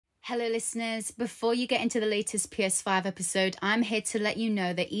Hello listeners, before you get into the latest PS5 episode, I'm here to let you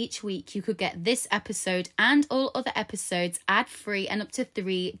know that each week you could get this episode and all other episodes ad-free and up to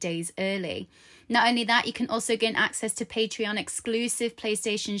 3 days early. Not only that, you can also gain access to Patreon exclusive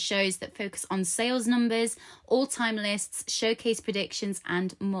PlayStation shows that focus on sales numbers, all-time lists, showcase predictions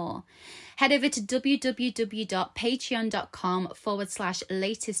and more. Head over to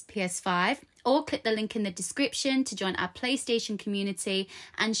www.patreon.com/latestps5 or click the link in the description to join our PlayStation community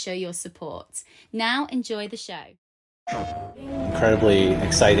and show your support. Now enjoy the show. Incredibly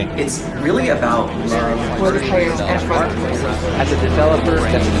exciting. It's really about for the players and for the players. As a developer,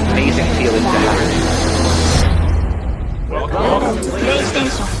 that's an amazing feeling to have. Welcome to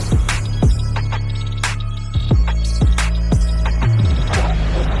PlayStation.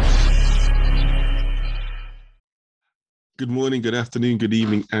 Good morning, good afternoon, good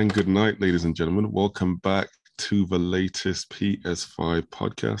evening, and good night, ladies and gentlemen. Welcome back to the latest PS5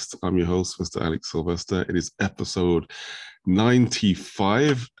 podcast. I'm your host, Mr. Alex Sylvester. It is episode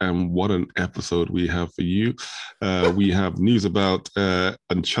 95, and what an episode we have for you. We have news about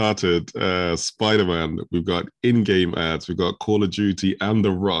Uncharted, Spider-Man. We've got in-game ads. We've got Call of Duty and The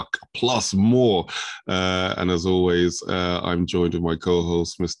Rock, plus more. And as always, I'm joined with my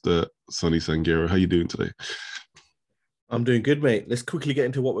co-host, Mr. Sonny Sangera. How you doing today? I'm doing good, mate. Let's quickly get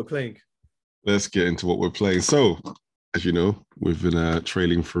into what we're playing. Let's get into what we're playing. So, as you know, we've been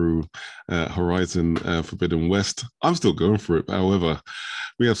trailing through Horizon Forbidden West. I'm still going for it. However,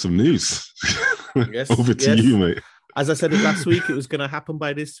 we have some news. Yes, Over to you, mate. As I said it last week, it was going to happen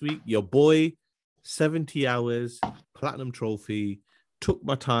by this week. Your boy, 70 hours, platinum trophy, took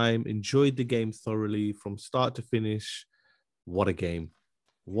my time, enjoyed the game thoroughly from start to finish. What a game.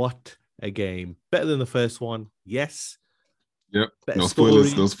 What a game. Better than the first one, yes. Yep. Better No story.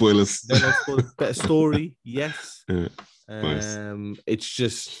 spoilers. No spoilers. No spoilers. Better story, yes. Yeah. Nice. It's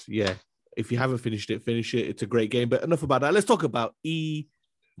just, yeah. If you haven't finished it, finish it. It's a great game. But enough about that. Let's talk about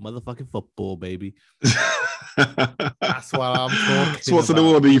motherfucking football, baby. That's what I'm talking So what's in the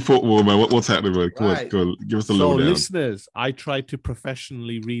about. world of football, man? What's happening, man? Come Right. on. Give us a So, lowdown. listeners, I tried to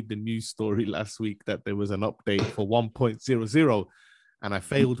professionally read the news story last week that there was an update for 1.00, and I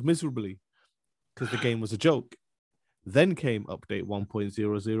failed miserably because the game was a joke. Then came update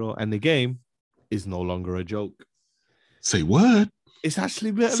 1.00, and the game is no longer a joke. Say what? It's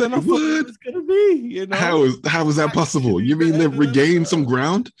actually better Say than I thought it was going to be, you know? How is that possible? Actually You mean they've better than I regained thought. some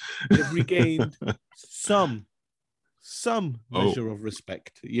ground? They've regained some Oh. measure of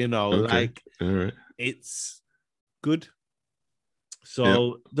respect, you know, Okay. like All right. it's good.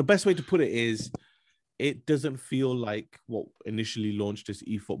 So the best way to put it is it doesn't feel like what initially launched as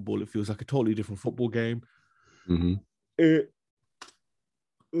eFootball. It feels like a totally different football game. Mm-hmm. I'm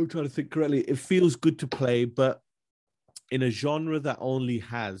trying to think correctly. It feels good to play, but in a genre that only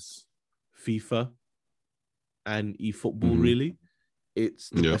has FIFA and eFootball, really,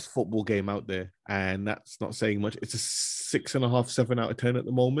 it's the best football game out there. And that's not saying much. It's a 6.5, 7 out of 10 at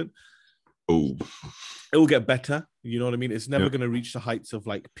the moment. Oh, It will get better. You know what I mean? It's never going to reach the heights of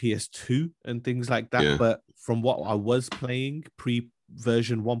like PS2 and things like that. Yeah. But from what I was playing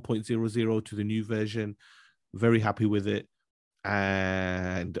pre-version 1.00 to the new version, very happy with it.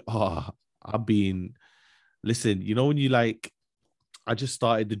 And listen, you know, when you like, I just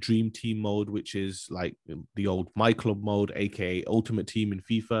started the Dream Team mode, which is like the old My Club mode, aka Ultimate Team in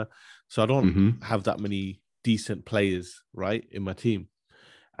FIFA. So I don't have that many decent players, right, in my team.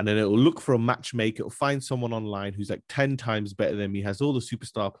 And then it will look for a matchmaker. It'll find someone online who's like 10 times better than me, has all the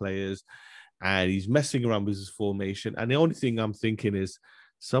superstar players, and he's messing around with his formation. And the only thing I'm thinking is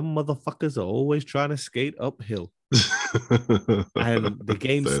some motherfuckers are always trying to skate uphill. And the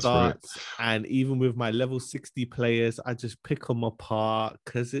game starts, and even with my level 60 players, I just pick them apart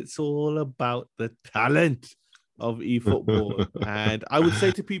because it's all about the talent of eFootball. And I would say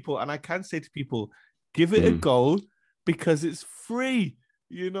to people, and I can say to people, give it a go because it's free.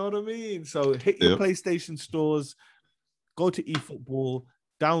 You know what I mean? So hit your PlayStation stores, go to eFootball,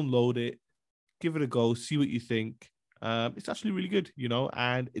 download it, give it a go, see what you think. It's actually really good, you know,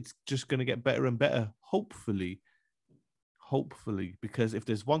 and it's just going to get better and better, hopefully, because if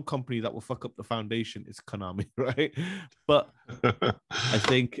there's one company that will fuck up the foundation, it's Konami, right? But I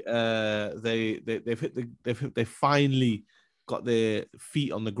think they've finally got their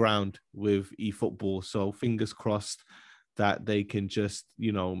feet on the ground with eFootball. So fingers crossed that they can just,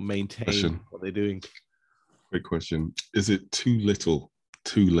 you know, maintain what they're doing. Great question. Is it too little,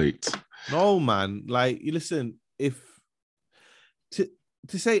 too late? No, man. Like, you listen, if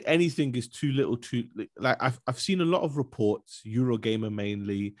to say anything is too little, too like I've seen a lot of reports, Eurogamer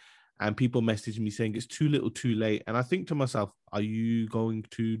mainly, and people message me saying it's too little, too late. And I think to myself, are you going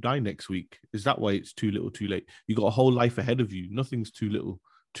to die next week? Is that why it's too little, too late? You got a whole life ahead of you. Nothing's too little,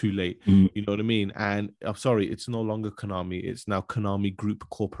 too late. You know what I mean? And I'm sorry, it's no longer Konami. It's now Konami Group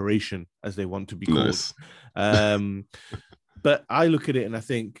Corporation, as they want to be called. Nice. But I look at it and I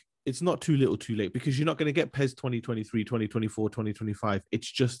think it's not too little, too late, because you're not going to get PES 2023, 2024, 2025.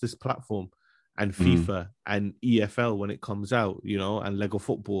 It's just this platform and FIFA and EFL when it comes out, you know, and Lego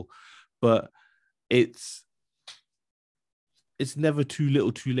Football. But it's never too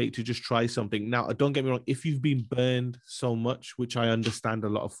little, too late to just try something. Now, don't get me wrong. If you've been burned so much, which I understand a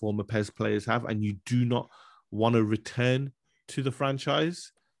lot of former PES players have, and you do not want to return to the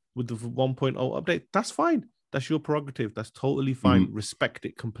franchise with the 1.0 update, that's fine. That's your prerogative. That's totally fine. Respect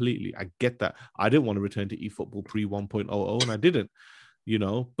it completely. I get that. I didn't want to return to eFootball pre 1.00, and I didn't, you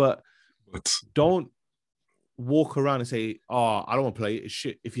know, but don't walk around and say, oh, I don't want to play it. It's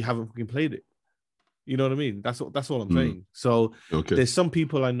shit if you haven't fucking played it. You know what I mean? That's all I'm saying. So there's some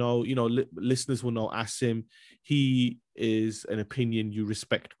people I know, you know, listeners will know Asim. He is an opinion you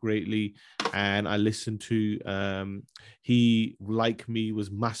respect greatly, and I listen to. He, like me, was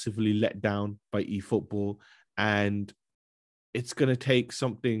massively let down by eFootball, and it's going to take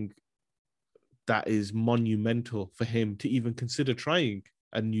something that is monumental for him to even consider trying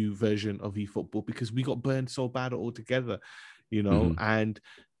a new version of eFootball, because we got burned so bad altogether, you know.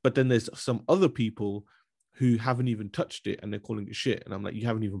 But then there's some other people who haven't even touched it and they're calling it shit. And I'm like, you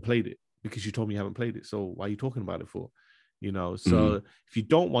haven't even played it because you told me you haven't played it. So why are you talking about it for? You know, so if you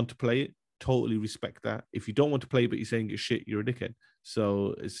don't want to play it, totally respect that. If you don't want to play it, but you're saying it's shit, you're a dickhead.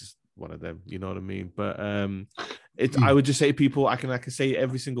 So it's just one of them, you know what I mean? But I would just say, people, I can say it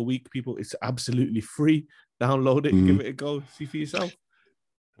every single week, people, it's absolutely free. Download it, give it a go, see for yourself.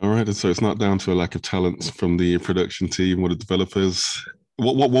 All right. And so it's not down to a lack of talent from the production team or the developers.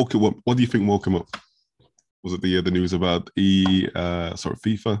 What do you think woke him up? Was it the news about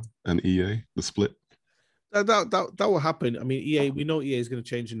FIFA and EA, the split? That will happen. I mean, EA, we know EA is going to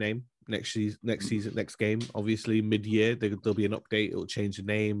change the name next season, next game. Obviously, mid-year there'll be an update. It'll change the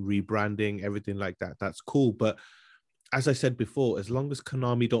name, rebranding, everything like that. That's cool. But as I said before, as long as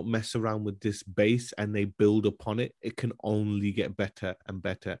Konami don't mess around with this base and they build upon it, it can only get better and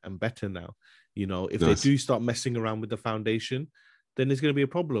better and better now. You know, if they do start messing around with the foundation, then there's going to be a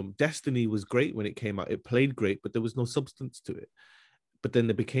problem. Destiny was great when it came out. It played great, but there was no substance to it. But then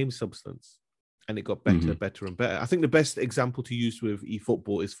there became substance, and it got better, better, and better. I think the best example to use with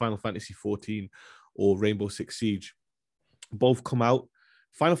eFootball is Final Fantasy 14 or Rainbow Six Siege. Both come out.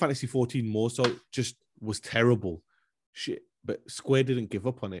 Final Fantasy 14 more so just was terrible. Shit. But Square didn't give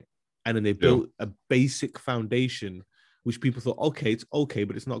up on it. And then they built a basic foundation, which people thought, okay, it's okay,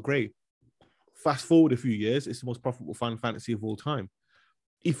 but it's not great. Fast forward a few years, it's the most profitable Final Fantasy of all time.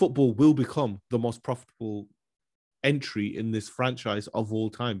 eFootball will become the most profitable entry in this franchise of all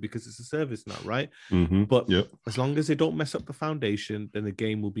time because it's a service now, right? But as long as they don't mess up the foundation, then the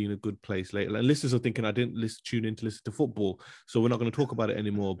game will be in a good place later. And listeners are thinking, I didn't tune in to listen to football, so we're not going to talk about it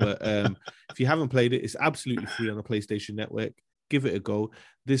anymore. But if you haven't played it, it's absolutely free on the PlayStation Network. Give it a go.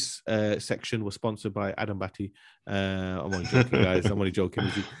 This section was sponsored by Adam Batty. I'm only joking, guys. I'm only joking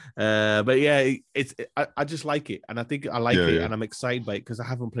with you. But yeah, I just like it. And I think I like it. And I'm excited by it because I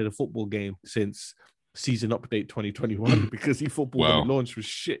haven't played a football game since season update 2021 because eFootball when it launched was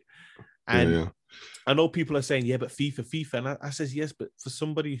shit. And I know people are saying, yeah, but FIFA. And I says, yes, but for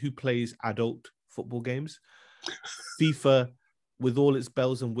somebody who plays adult football games, FIFA, with all its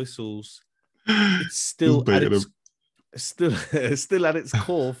bells and whistles, it's still still at its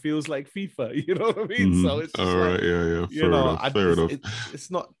core feels like FIFA, you know what I mean? So it's just fair enough. It's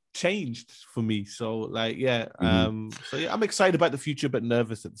not changed for me. So like, I'm excited about the future, but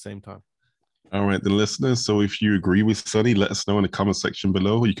nervous at the same time. All right, then, listeners. So if you agree with Sonny, let us know in the comment section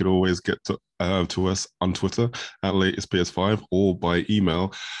below. You could always get to us on Twitter at latestps5 or by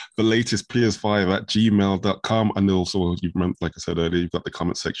email, thelatestps5@gmail.com. And also, like I said earlier, you've got the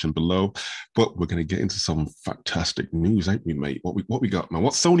comment section below. But we're going to get into some fantastic news, ain't we, mate? What we got, man?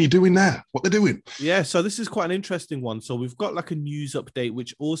 What's Sony doing there? What they're doing? Yeah, so this is quite an interesting one. So we've got like a news update,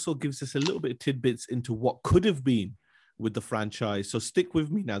 which also gives us a little bit of tidbits into what could have been with the franchise. So stick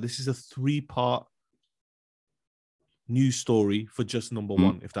with me now. This is a 3-part news story for just number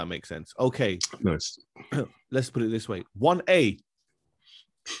one, if that makes sense. Okay. Nice. Let's put it this way. 1A.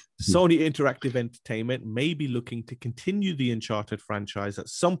 Sony Interactive Entertainment may be looking to continue the Uncharted franchise at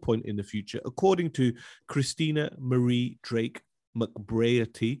some point in the future, according to Christina Marie Drake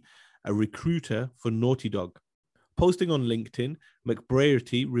McBrayer, a recruiter for Naughty Dog. Posting on LinkedIn,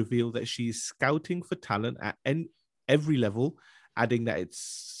 McBrayer revealed that she is scouting for talent at every level, adding that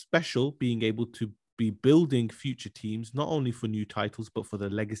it's special being able to be building future teams, not only for new titles, but for the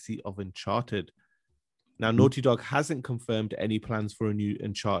legacy of Uncharted. Now, Naughty Dog hasn't confirmed any plans for a new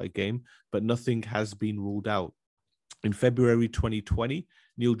Uncharted game, but nothing has been ruled out. In February 2020,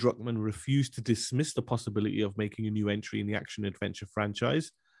 Neil Druckmann refused to dismiss the possibility of making a new entry in the action-adventure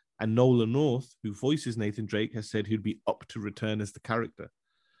franchise, and Nolan North, who voices Nathan Drake, has said he'd be up to return as the character.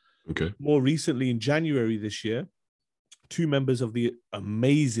 Okay. More recently, in January this year, 2 members of the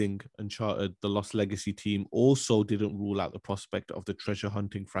amazing Uncharted The Lost Legacy team also didn't rule out the prospect of the treasure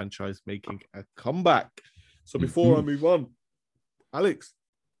hunting franchise making a comeback. So before I move on, Alex,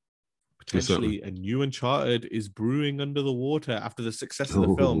 potentially a new Uncharted is brewing under the water after the success of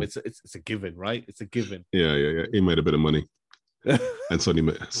the film. It's a given, right? It's a given. Yeah. He made a bit of money. And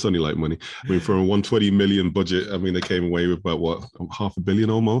Sony like money. I mean, for a 120 million budget, I mean, they came away with about what, $500 million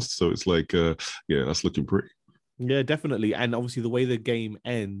almost. So it's like, that's looking pretty. Yeah, definitely. And obviously the way the game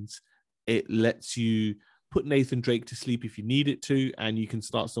ends, it lets you put Nathan Drake to sleep if you need it to, and you can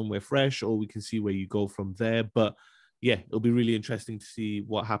start somewhere fresh, or we can see where you go from there. But yeah, it'll be really interesting to see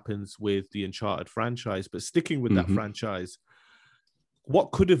what happens with the Uncharted franchise. But sticking with that franchise,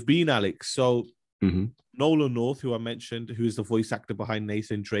 what could have been, Alex? So Nolan North, who I mentioned, who is the voice actor behind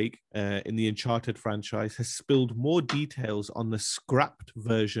Nathan Drake in the Uncharted franchise, has spilled more details on the scrapped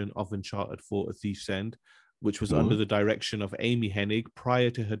version of Uncharted 4: A Thief's End, which was under the direction of Amy Hennig prior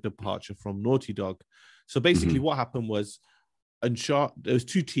to her departure from Naughty Dog. So basically what happened was there was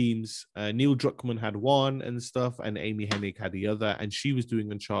 2 teams. Neil Druckmann had one and stuff, and Amy Hennig had the other, and she was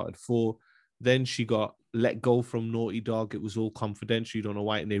doing Uncharted 4. Then she got let go from Naughty Dog. It was all confidential. You don't know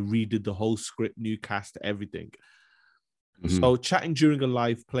why. And they redid the whole script, new cast, everything. So chatting during a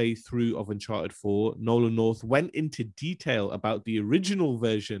live playthrough of Uncharted 4, Nolan North went into detail about the original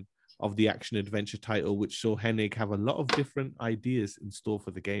version of the action-adventure title, which saw Hennig have a lot of different ideas in store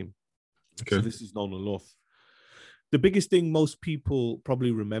for the game. Okay. So this is Nolan North. The biggest thing most people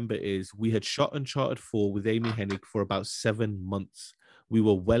probably remember is we had shot Uncharted 4 with Amy Hennig for about 7 months. We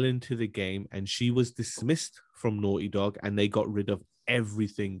were well into the game, and she was dismissed from Naughty Dog, and they got rid of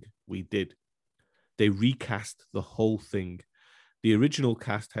everything we did. They recast the whole thing. The original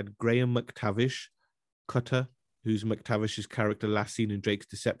cast had Graham McTavish, Cutter, who's McTavish's character last seen in Drake's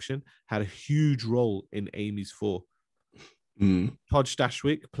Deception, had a huge role in Amy's 4. Todd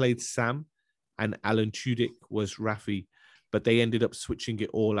Stashwick played Sam, and Alan Tudyk was Raffi, but they ended up switching it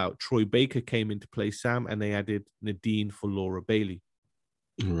all out. Troy Baker came in to play Sam, and they added Nadine for Laura Bailey.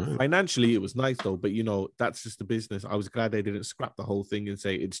 Right. Financially, it was nice, though, but, that's just the business. I was glad they didn't scrap the whole thing and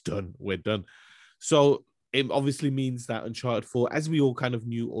say, it's done, we're done. So it obviously means that Uncharted 4, as we all kind of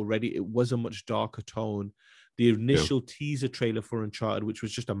knew already, it was a much darker tone. The initial teaser trailer for Uncharted, which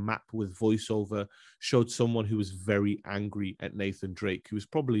was just a map with voiceover, showed someone who was very angry at Nathan Drake, who was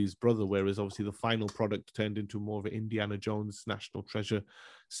probably his brother, whereas obviously the final product turned into more of an Indiana Jones National Treasure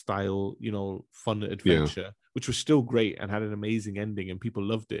style, fun adventure, which was still great and had an amazing ending, and people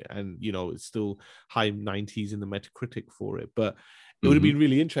loved it. And, it's still high 90s in the Metacritic for it. But it would have been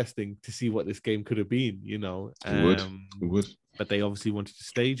really interesting to see what this game could have been, It would. But they obviously wanted to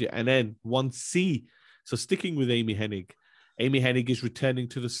stage it. And then 1C. So sticking with Amy Hennig is returning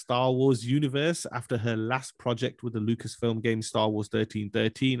to the Star Wars universe after her last project with the Lucasfilm game Star Wars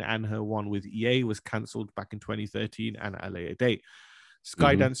 1313, and her one with EA was cancelled back in 2013 and at a later date.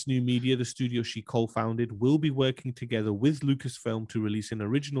 Skydance New Media, the studio she co-founded, will be working together with Lucasfilm to release an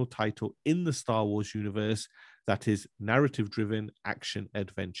original title in the Star Wars universe that is narrative-driven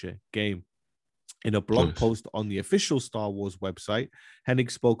action-adventure game. In a blog post on the official Star Wars website, Hennig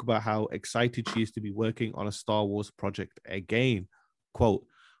spoke about how excited she is to be working on a Star Wars project again. Quote,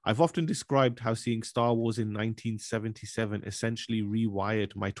 I've often described how seeing Star Wars in 1977 essentially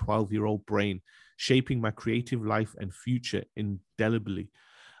rewired my 12-year-old brain, shaping my creative life and future indelibly.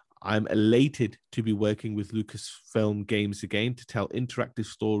 I'm elated to be working with Lucasfilm Games again to tell interactive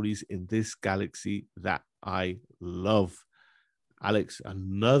stories in this galaxy that I love. Alex,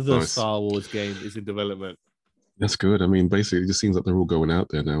 another Star Wars game is in development. That's good. I mean, basically, it just seems like they're all going out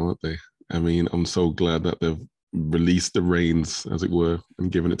there now, aren't they? I mean, I'm so glad that they've released the reins, as it were,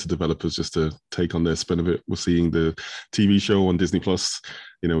 and given it to developers just to take on their spin of it. We're seeing the TV show on Disney Plus.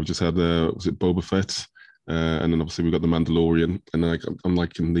 We just had was it Boba Fett? And then obviously we've got The Mandalorian, and I'm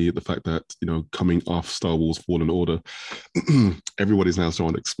liking the fact that, coming off Star Wars Fallen Order, everybody's now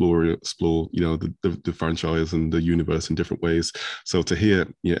starting to explore, the franchise and the universe in different ways. So to hear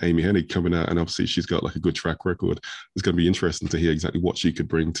Amy Hennig coming out, and obviously she's got like a good track record, it's going to be interesting to hear exactly what she could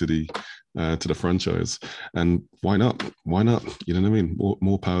bring to the franchise. And why not? You know what I mean?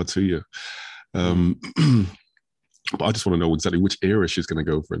 More power to you. But I just want to know exactly which era she's going to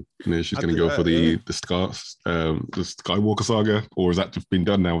go for. You know, she's going to go for the Skywalker saga, or has that just been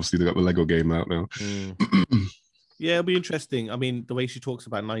done now? Obviously, they got the Lego game out now. Yeah, it'll be interesting. I mean, the way she talks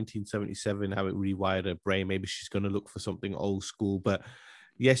about 1977, how it rewired her brain, maybe she's going to look for something old school. But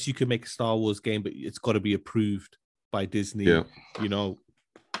yes, you can make a Star Wars game, but it's got to be approved by Disney, you know,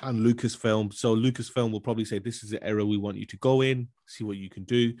 and Lucasfilm. So Lucasfilm will probably say, this is the era we want you to go in, see what you can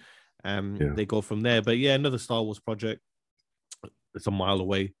do. They go from there. But yeah, another Star Wars project. It's a mile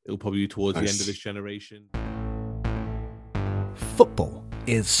away. It'll probably be towards the end of this generation. Football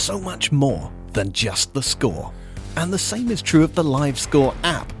is so much more than just the score. And the same is true of the LiveScore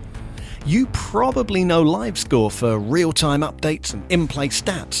app. You probably know LiveScore for real-time updates and in-play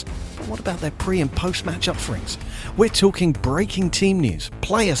stats. But what about their pre- and post-match offerings? We're talking breaking team news,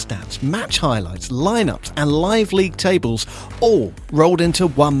 player stats, match highlights, lineups, and live league tables, all rolled into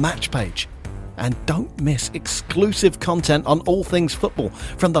one match page. And don't miss exclusive content on all things football,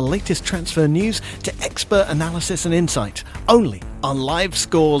 from the latest transfer news to expert analysis and insight, only on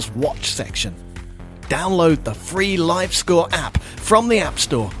LiveScore's Watch section. Download the free LiveScore app from the App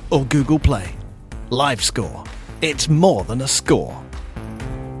Store or Google Play. LiveScore. It's more than a score.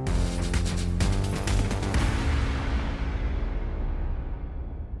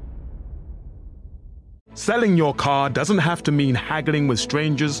 Selling your car doesn't have to mean haggling with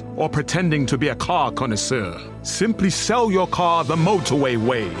strangers or pretending to be a car connoisseur. Simply sell your car the motorway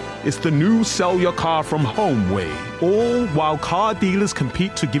way. It's the new sell your car from home way. All while car dealers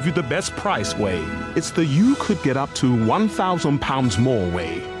compete to give you the best price way. It's the you could get up to £1,000 more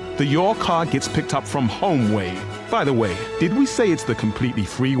way. The your car gets picked up from home way. By the way, did we say it's the completely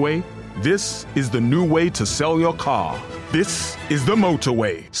free way? This is the new way to sell your car. This is the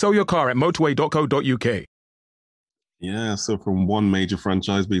motorway. Sell your car at motorway.co.uk. Yeah, so from one major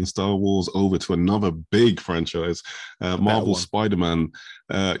franchise being Star Wars over to another big franchise, Marvel Spider-Man.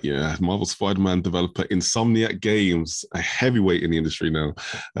 Marvel Spider-Man developer Insomniac Games, a heavyweight in the industry now,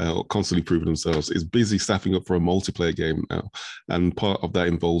 constantly proving themselves, is busy staffing up for a multiplayer game now. And part of that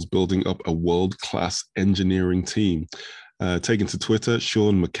involves building up a world-class engineering team. Taken to Twitter,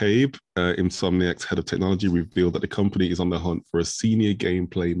 Sean McCabe, Insomniac's head of technology, revealed that the company is on the hunt for a senior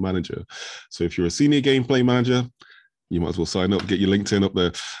gameplay manager. So if you're a senior gameplay manager, you might as well sign up, get your LinkedIn up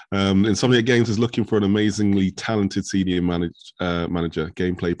there. Insomniac Games is looking for an amazingly talented senior manager,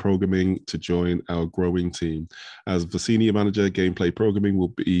 gameplay programming, to join our growing team. As the senior manager, gameplay programming will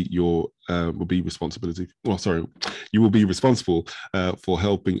be your responsibility. Well, sorry, you will be responsible for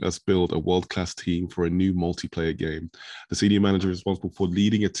helping us build a world-class team for a new multiplayer game. The senior manager is responsible for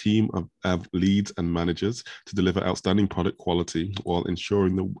leading a team of leads and managers to deliver outstanding product quality while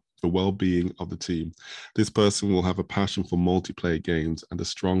ensuring the well-being of the team. This person will have a passion for multiplayer games and a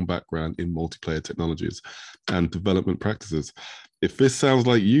strong background in multiplayer technologies and development practices. If this sounds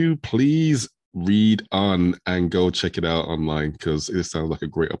like you, please read on and go check it out online, because it sounds like a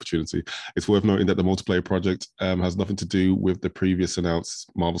great opportunity. It's worth noting that the multiplayer project has nothing to do with the previous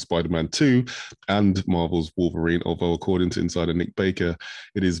announced Marvel Spider-Man 2 and Marvel's Wolverine, although according to insider Nick Baker,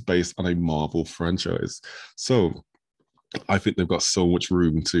 it is based on a Marvel franchise. So I think they've got so much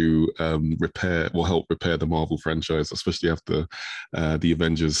room to help repair the Marvel franchise, especially after the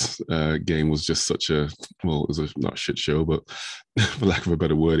Avengers game was just such it was not a shit show, but for lack of a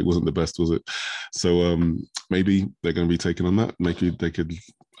better word, it wasn't the best, was it? So maybe they're going to be taking on that. Maybe they could,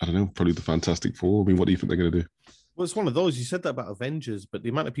 I don't know, probably the Fantastic Four. I mean, what do you think they're going to do? Well, it's one of those. You said that about Avengers, but the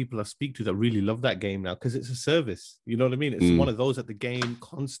amount of people I speak to that really love that game now, because it's a service. You know what I mean? It's one of those that the game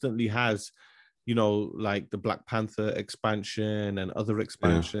constantly has, you know, like the Black Panther expansion and other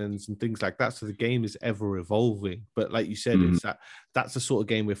expansions and things like that. So the game is ever evolving. But like you said, it's that's the sort of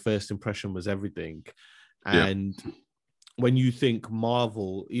game where first impression was everything. And when you think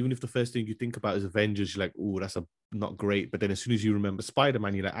Marvel, even if the first thing you think about is Avengers, you're like, oh, that's not great. But then as soon as you remember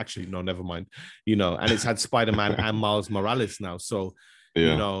Spider-Man, you're like, actually, no, never mind. You know, and it's had Spider-Man and Miles Morales now. So,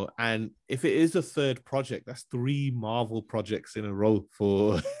 you know, and if it is a third project, that's 3 Marvel projects in a row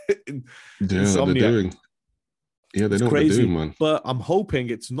for Insomniac. They're doing. Yeah, they know what they're doing, man. But I'm hoping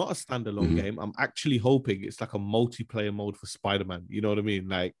it's not a standalone game. I'm actually hoping it's like a multiplayer mode for Spider-Man. You know what I mean?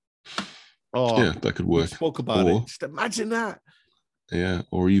 Like, that could work. We spoke about it. Just imagine that. Yeah,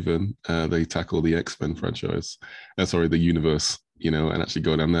 or even they tackle the X-Men franchise. The universe. You know, and actually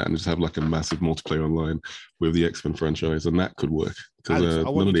go down that and just have like a massive multiplayer online with the X-Men franchise, and that could work, because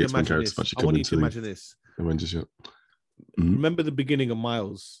none of the X-Men characters have actually come into the Avengers yet. Remember the beginning of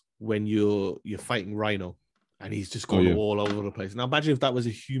Miles when you're fighting Rhino, and he's just gone all over the place. Now imagine if that was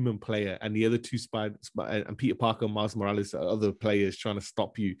a human player and the other two and Peter Parker and Miles Morales are other players trying to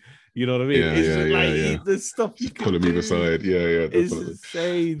stop you. You know what I mean? The stuff you can pulling me aside. Yeah, definitely. It's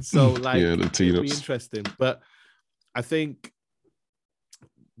insane. So like, the it'll be interesting. But I think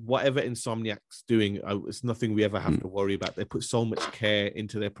whatever Insomniac's doing, it's nothing we ever have to worry about. They put so much care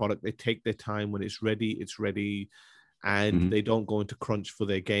into their product. They take their time. When it's ready, and they don't go into crunch for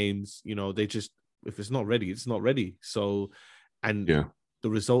their games. You know, they just, if it's not ready, it's not ready. So, and the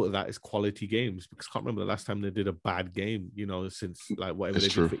result of that is quality games, because I can't remember the last time they did a bad game, you know, since like whatever they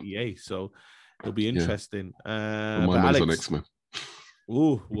did for EA. So it'll be interesting. Mine was on X-Men.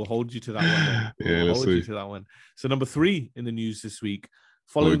 Ooh, we'll hold you to that one. We'll hold you to that one. So number 3 in the news this week,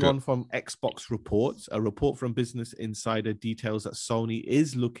 following on from Xbox reports, a report from Business Insider details that Sony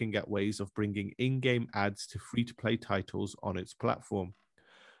is looking at ways of bringing in-game ads to free-to-play titles on its platform.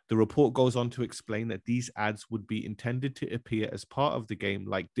 The report goes on to explain that these ads would be intended to appear as part of the game,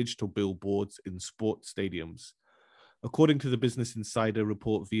 like digital billboards in sports stadiums. According to the Business Insider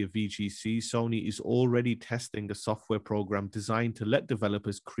report via VGC, Sony is already testing a software program designed to let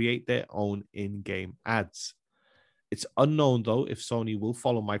developers create their own in-game ads. It's unknown, though, if Sony will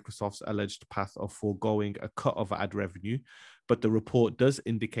follow Microsoft's alleged path of foregoing a cut of ad revenue, but the report does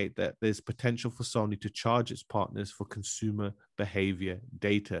indicate that there's potential for Sony to charge its partners for consumer behavior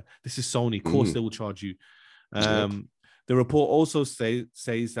data. This is Sony. Of course, they will charge you. The report also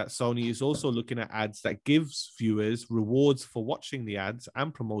says that Sony is also looking at ads that gives viewers rewards for watching the ads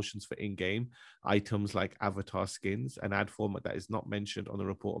and promotions for in-game items like avatar skins, an ad format that is not mentioned on the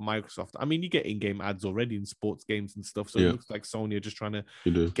report of Microsoft. I mean, you get in-game ads already in sports games and stuff, so it looks like Sony are just trying to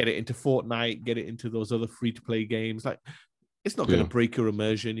get it into Fortnite, get it into those other free-to-play games. Like, it's not going to break your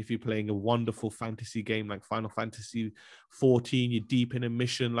immersion if you're playing a wonderful fantasy game like Final Fantasy 14. You're deep in a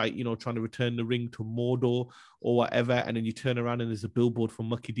mission, like, you know, trying to return the ring to Mordor or whatever, and then you turn around and there's a billboard for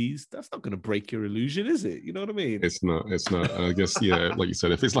Mucky D's. That's not going to break your illusion, is it? You know what I mean? It's not. I guess, like you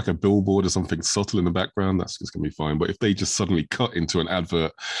said, if it's like a billboard or something subtle in the background, that's just going to be fine. But if they just suddenly cut into an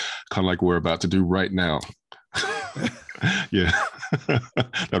advert, kind of like we're about to do right now,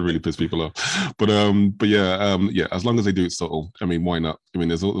 that really piss people off. But as long as they do it subtle, I mean, why not? I mean,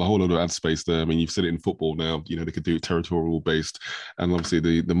 there's a whole lot of ad space there. I mean, you've seen it in football now. You know, they could do it territorial based, and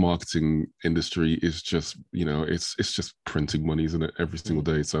obviously the marketing industry is just, you know, it's just printing money, isn't it, every single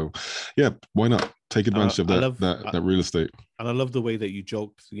day? So why not take advantage of that real estate? And I love the way that you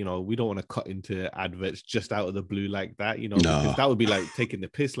joked. You know, we don't want to cut into adverts just out of the blue like that, you know, because that would be like taking the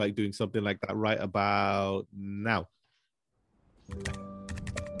piss, like doing something like that right about now.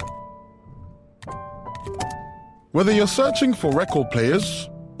 Whether you're searching for record players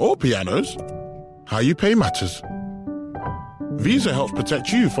or pianos, how you pay matters. Visa helps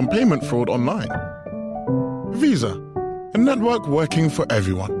protect you from payment fraud online. Visa, a network working for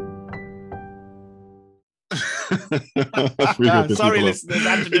everyone. Sorry, listeners.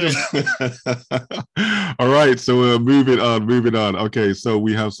 I had to do it. All right, so moving on. Okay, so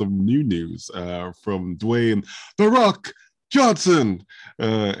we have some new news from Dwayne "The Rock" Johnson,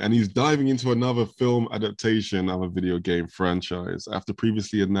 and he's diving into another film adaptation of a video game franchise after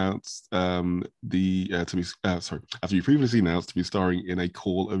previously announced to be starring in a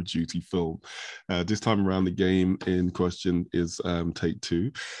Call of Duty film. This time around, the game in question is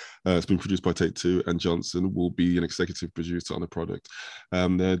Take-Two. It's been produced by Take-Two, and Johnson will be an executive producer on the product.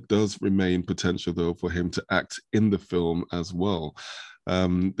 There does remain potential, though, for him to act in the film as well.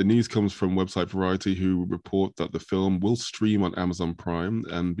 The news comes from website Variety, who report that the film will stream on Amazon Prime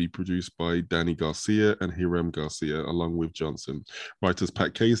and be produced by Danny Garcia and Hiram Garcia, along with Johnson. Writers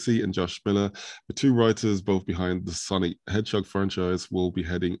Pat Casey and Josh Miller, the two writers both behind the Sonic Hedgehog franchise, will be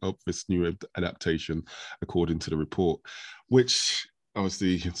heading up this new adaptation, according to the report, which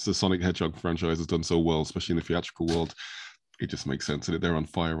obviously the Sonic Hedgehog franchise has done so well, especially in the theatrical world. It just makes sense that they're on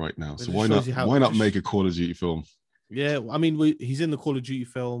fire right now. So why not make a Call of Duty film? Yeah, I mean, he's in the Call of Duty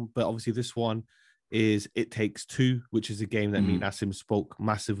film, but obviously this one is It Takes Two, which is a game that me and Asim spoke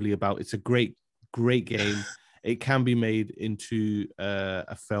massively about. It's a great game. It can be made into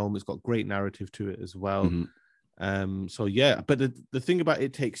a film. It's got great narrative to it as well. So yeah, but the thing about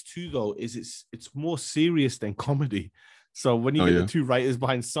It Takes Two, though, is it's more serious than comedy. So when you get the two writers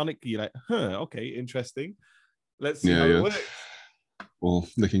behind Sonic, you're like, okay, interesting. Let's see how it works. Well,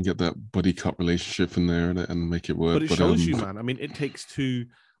 they can get that buddy cop relationship in there and make it work. But it shows you, man. I mean, It Takes Two,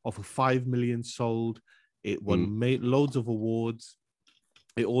 off of 5 million sold. It won loads of awards.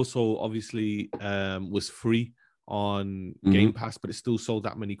 It also obviously was free on Game Pass, but it still sold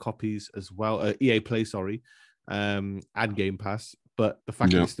that many copies as well. EA Play, and Game Pass. But the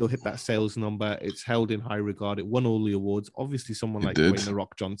fact that it still hit that sales number, it's held in high regard. It won all the awards. Obviously, someone like Dwayne The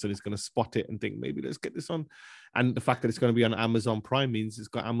Rock Johnson is going to spot it and think, maybe let's get this on. And the fact that it's going to be on Amazon Prime means it's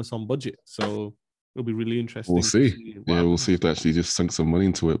got Amazon budget. So it'll be really interesting. We'll see. We'll see if they actually just sunk some money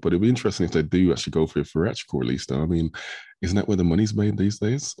into it. But it'll be interesting if they do actually go for a theatrical release, though. I mean, isn't that where the money's made these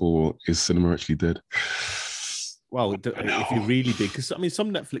days? Or is cinema actually dead? Well, if you really did, because I mean,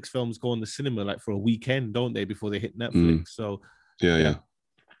 some Netflix films go on the cinema like for a weekend, don't they, before they hit Netflix? So yeah,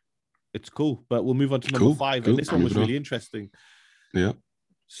 it's cool. But we'll move on to number 5, and this one was really interesting. Yeah,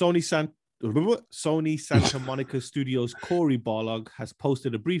 Sony Santa Monica Studios' Cory Barlog has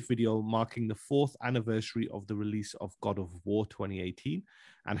posted a brief video marking the 4th anniversary of the release of God of War 2018,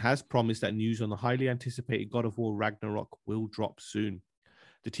 and has promised that news on the highly anticipated God of War Ragnarok will drop soon.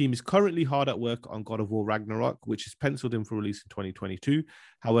 The team is currently hard at work on God of War Ragnarok, which is penciled in for release in 2022.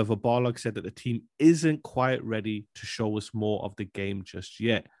 However, Barlog said that the team isn't quite ready to show us more of the game just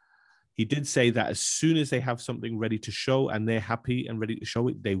yet. He did say that as soon as they have something ready to show and they're happy and ready to show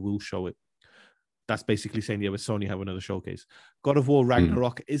it, they will show it. That's basically saying, yeah, with Sony have another showcase. God of War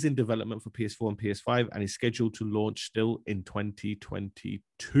Ragnarok is in development for PS4 and PS5 and is scheduled to launch still in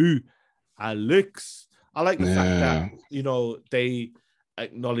 2022. Alex, I like the fact that, you know, they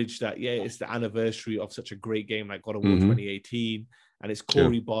acknowledge that, yeah, it's the anniversary of such a great game like God of War 2018, and it's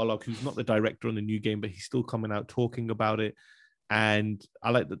Cory Barlog, who's not the director on the new game, but he's still coming out talking about it. And I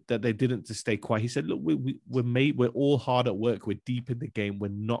like that they didn't just stay quiet. He said, look, we're all hard at work, we're deep in the game, we're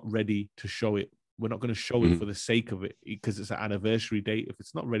not ready to show it. We're not going to show it for the sake of it because it's an anniversary date. If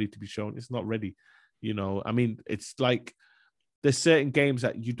it's not ready to be shown, it's not ready. You know, I mean, it's like there's certain games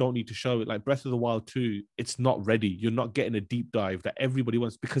that you don't need to show it, like Breath of the Wild 2. It's not ready. You're not getting a deep dive that everybody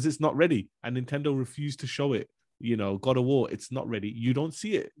wants because it's not ready. And Nintendo refused to show it. You know, God of War, it's not ready. You don't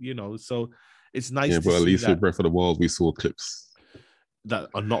see it, you know, so it's nice to see. Yeah, but at least with Breath of the Wild, we saw clips that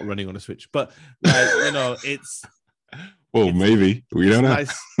are not running on a Switch. But, like, you know, it's... Well, maybe. We don't know.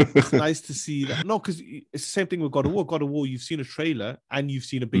 It's nice to see that. No, because it's the same thing with God of War. God of War, you've seen a trailer and you've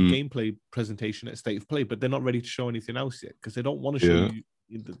seen a big gameplay presentation at State of Play, but they're not ready to show anything else yet because they don't want to show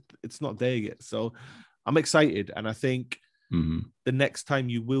you. It's not there yet. So I'm excited. And I think the next time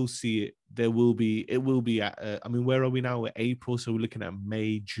you will see it, it will be at, I mean, where are we now? At April. So we're looking at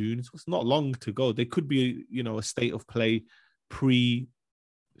May, June. So it's not long to go. There could be, you know, a State of Play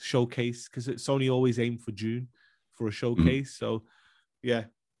pre-showcase because Sony always aim for June for a showcase. So yeah,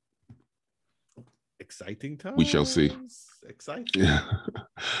 exciting times. We shall see. Exciting. Yeah,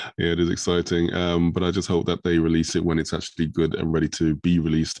 it is exciting. But I just hope that they release it when it's actually good and ready to be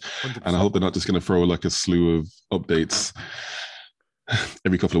released. 100%. And I hope they're not just going to throw like a slew of updates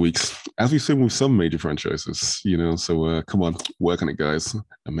every couple of weeks, as we've seen with some major franchises, you know. So come on, work on it, guys,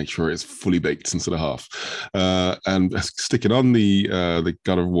 and make sure it's fully baked instead of half. And sticking on the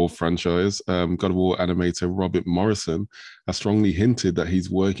God of War franchise, God of War animator Robert Morrison has strongly hinted that he's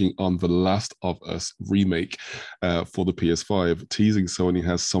working on The Last of Us remake for the PS5, teasing Sony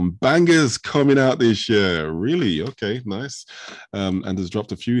has some bangers coming out this year. Really? Okay, nice. And has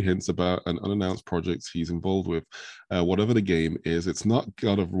dropped a few hints about an unannounced project he's involved with. Whatever the game is, it's not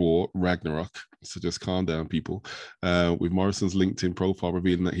God of War Ragnarok, so just calm down, people. With Morrison's LinkedIn profile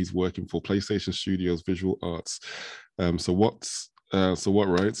revealing that he's working for PlayStation Studios Visual Arts. So what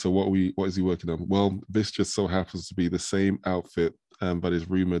is he working on? Well, this just so happens to be the same outfit, but is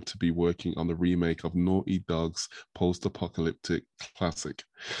rumored to be working on the remake of Naughty Dog's post-apocalyptic classic.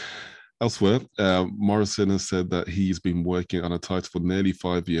 Elsewhere, Morrison has said that he's been working on a title for nearly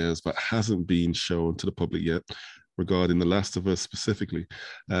 5 years, but hasn't been shown to the public yet. Regarding The Last of Us specifically,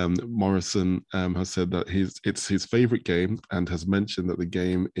 Morrison has said that it's his favorite game and has mentioned that the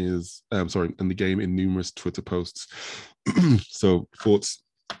game is in numerous Twitter posts. So thoughts?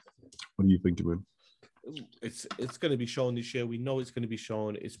 What are you thinking, man? It's going to be shown this year. We know it's going to be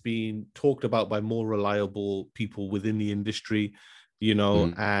shown. It's being talked about by more reliable people within the industry, you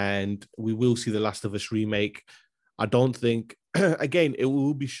know, and we will see The Last of Us remake. I don't think, again, it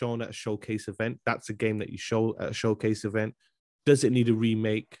will be shown at a showcase event. That's a game that you show at a showcase event. Does it need a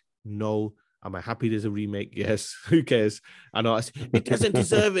remake? No. Am I happy there's a remake? Yes. Who cares? I know it doesn't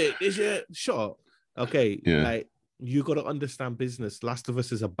deserve it. Is it? Sure. Okay. Yeah. Like, you got to understand business. Last of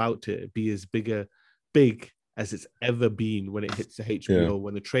Us is about to be as big as it's ever been when it hits the HBO,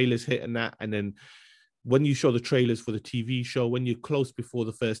 when the trailers hit and that. And then when you show the trailers for the TV show, when you're close before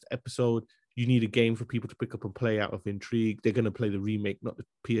the first episode, you need a game for people to pick up and play out of intrigue. They're going to play the remake, not the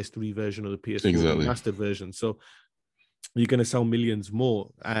PS3 version or the PS4 remastered version. So you're going to sell millions more.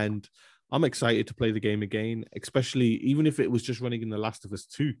 And I'm excited to play the game again, especially even if it was just running in the Last of Us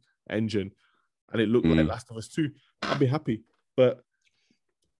 2 engine and it looked like Last of Us 2, I'd be happy. But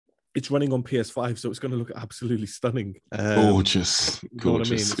it's running on PS5, so it's going to look absolutely stunning. Gorgeous. You know what I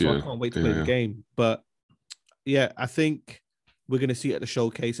mean? So Yeah. I can't wait to play the game. But yeah, I think we're going to see it at the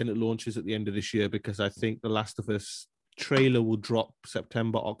showcase, and it launches at the end of this year, because I think The Last of Us trailer will drop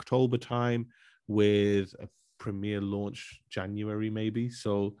September, October time, with a premiere launch January maybe.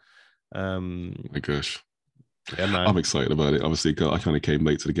 So my gosh. Yeah, man. I'm excited about it. Obviously, I kind of came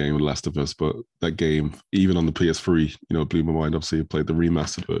late to the game with Last of Us, but that game, even on the PS3, blew my mind. Obviously, I played the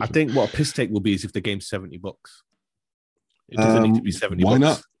remastered version. I think what a piss take will be is if the game's $70. It doesn't need to be $70. Why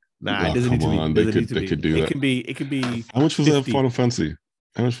not? Nah, it doesn't need to be. They could do that. It can be. How much was that Final Fantasy?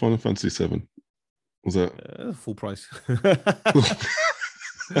 How much Final Fantasy 7 was that? Full price.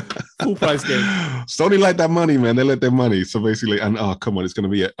 Full price game. Sony like that money, man. They like their money. So basically, and come on, it's going to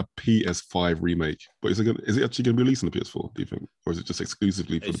be a PS5 remake. But is it actually going to be released on the PS4? Do you think, or is it just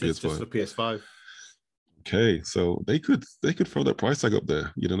exclusively for the PS5? Just for PS5. Okay, so they could throw that price tag up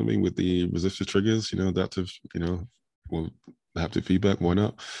there. You know what I mean? With the resistive triggers, adaptive, haptic feedback. Why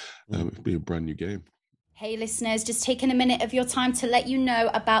not? It'd be a brand new game. Hey listeners, just taking a minute of your time to let you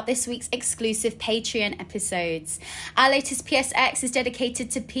know about this week's exclusive Patreon episodes. Our latest PSX is dedicated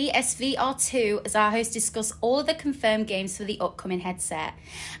to PSVR2 as our hosts discuss all of the confirmed games for the upcoming headset.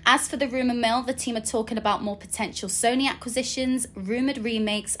 As for the rumour mill, the team are talking about more potential Sony acquisitions, rumoured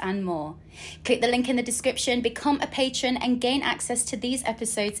remakes and more. Click the link in the description, become a patron and gain access to these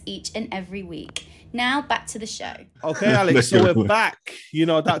episodes each and every week. Now back to the show. Okay, Alex, so we're back.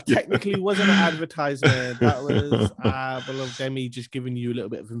 That technically wasn't an advertisement. That was beloved Demi just giving you a little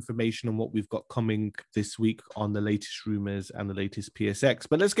bit of information on what we've got coming this week on the latest rumors and the latest PSX.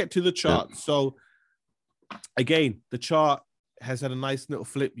 But let's get to the chart. So again, the chart has had a nice little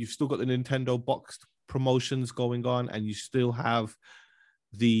flip. You've still got the Nintendo boxed promotions going on, and you still have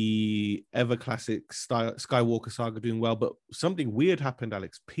the ever classic Skywalker Saga doing well. But something weird happened,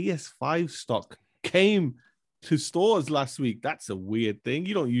 Alex. PS5 stock came to stores last week. That's a weird thing.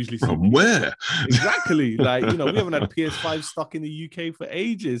 You don't usually see from where exactly. We haven't had a PS5 stock in the UK for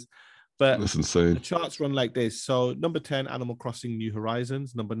ages. But that's insane. The charts run like this. So number 10, Animal Crossing New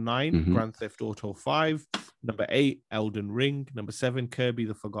Horizons. Number 9, Grand Theft Auto 5. Number 8, Elden Ring. Number 7, Kirby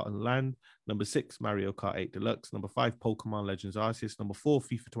The Forgotten Land. Number 6, Mario Kart 8 Deluxe. Number 5, Pokemon Legends Arceus. Number 4,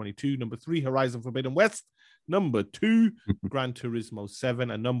 FIFA 22. Number 3, Horizon Forbidden West. Number 2, Gran Turismo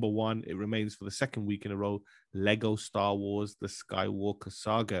 7. And number 1, it remains for the second week in a row, Lego Star Wars The Skywalker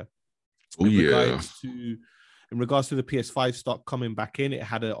Saga. In regards to the PS5 stock coming back in, it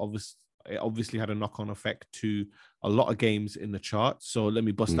obviously had a knock-on effect to a lot of games in the chart. So let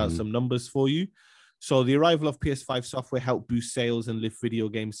me bust out some numbers for you. So the arrival of PS5 software helped boost sales and lift video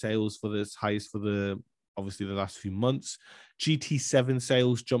game sales for the highest for the last few months. GT7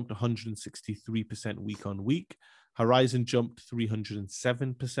 sales jumped 163% week on week. Horizon jumped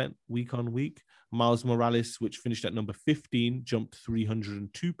 307% week on week. Miles Morales, which finished at number 15, jumped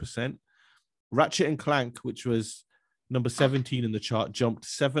 302%. Ratchet and Clank, which was number 17 in the chart, jumped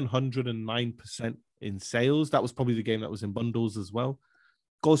 709% in sales. That was probably the game that was in bundles as well.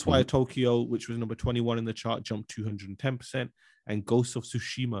 Ghostwire Tokyo, which was number 21 in the chart, jumped 210%. And Ghost of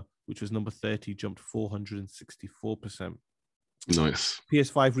Tsushima, which was number 30, jumped 464%. Nice.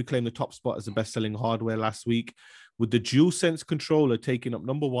 PS5 reclaimed the top spot as the best-selling hardware last week, with the DualSense controller taking up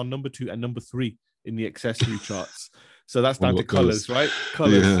number 1, number 2, and number 3 in the accessory charts. So that's down to colors, right?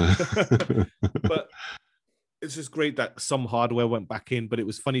 Colors. Yeah. But it's just great that some hardware went back in. But it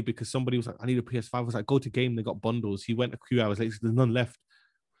was funny because somebody was like, I need a PS5. I was like, go to Game. They got bundles. He went a few hours later. There's none left.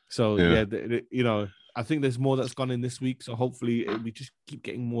 So, I think there's more that's gone in this week. So hopefully we just keep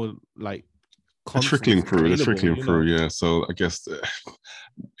getting more trickling through. Yeah. So I guess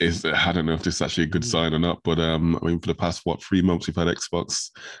I don't know if this is actually a good sign or not. But for the past 3 months we've had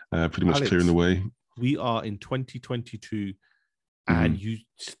Xbox pretty much clearing the way. We are in 2022, and you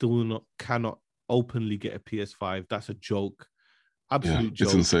still cannot openly get a PS5. That's a joke. Absolute joke.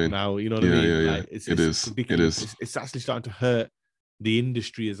 It's insane. Now, you know what I mean? Yeah. It is. It's actually starting to hurt the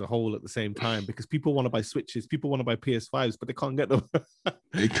industry as a whole at the same time, because people want to buy Switches, people want to buy PS5s, but they can't get them.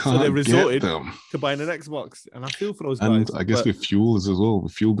 They can't so they resorted get them to buying an Xbox, and I feel for those guys. And I guess with fuel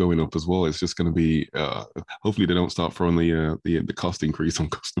going up as well, it's just going to be. Hopefully, they don't start throwing the cost increase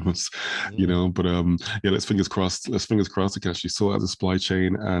on customers, But let's fingers crossed. They can actually sort out the supply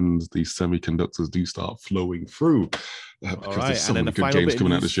chain and the semiconductors do start flowing through. Because there's so many good games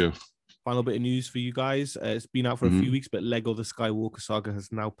coming out this year. Final bit of news for you guys. It's been out for a few weeks, but Lego The Skywalker Saga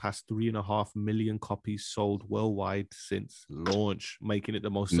has now passed 3.5 million copies sold worldwide since launch, making it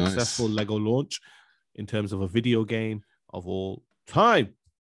the most successful Lego launch in terms of a video game of all time.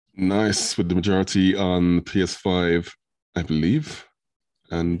 Nice. With the majority on PS5, I believe.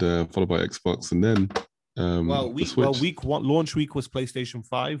 and followed by Xbox, and then week one launch week was PlayStation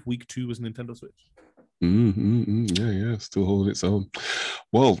 5. Week 2 was Nintendo Switch. Yeah, still holding its own.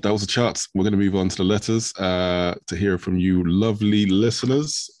 Well, that was the charts. We're going to move on to the letters to hear from you, lovely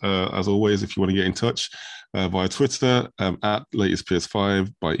listeners. As always, if you want to get in touch via Twitter at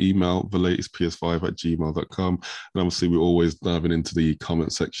latestps5, by email thelatestps5@gmail.com, and obviously we're always diving into the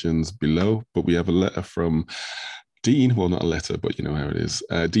comment sections below. But we have a letter from Dean, well, not a letter, but you know how it is.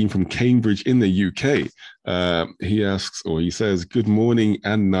 Dean from Cambridge in the UK. He asks, or he says, good morning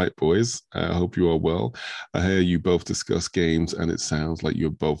and night, boys. I hope you are well. I hear you both discuss games, and it sounds like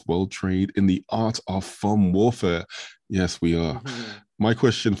you're both well trained in the art of fun warfare. Yes, we are. My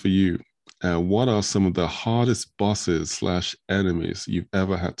question for you, what are some of the hardest bosses / enemies you've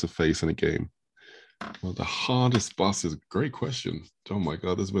ever had to face in a game? Well, the hardest bosses, great question. Oh my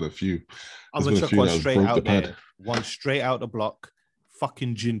God, there's been a few. I'm going to chuck one straight out there. One straight out the block.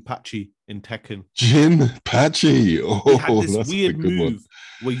 Fucking Jinpachi in Tekken. Jinpachi. Oh, he had this that's weird a good move one.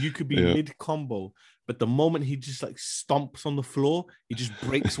 where you could be mid-combo, but the moment he just like stomps on the floor, he just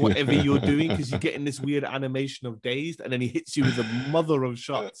breaks whatever you're doing because you're getting this weird animation of dazed, and then he hits you with a mother of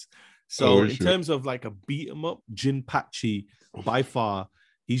shots. So in terms of like a beat 'em up, Jinpachi by far,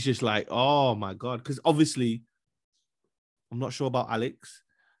 he's just like, oh my God. Because obviously, I'm not sure about Alex,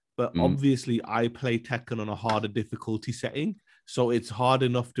 but obviously I play Tekken on a harder difficulty setting. So it's hard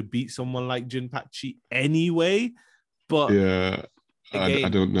enough to beat someone like Jinpachi anyway. But yeah, again, I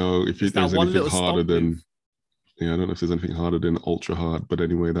don't know if there's anything harder than... Yeah, I don't know if there's anything harder than ultra hard, but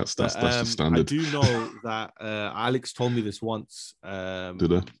anyway, that's the standard. I do know that Alex told me this once.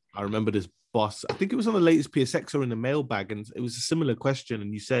 Did I? I remember this boss. I think it was on the latest PSX or in the mailbag, and it was a similar question.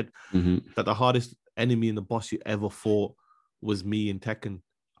 And you said that the hardest enemy and the boss you ever fought was me in Tekken.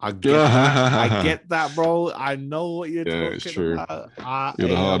 I get that, bro. I know what you're talking about. You're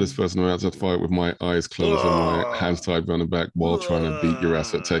the hardest person I had to fight with my eyes closed and my hands tied behind the back while trying to beat your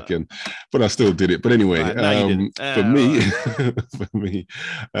ass at Tekken. But I still did it. But anyway, for me,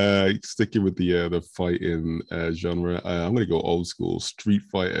 sticking with the fighting genre, I'm going to go old school. Street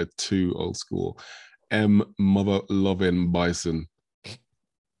Fighter 2 old school. Mother loving Bison.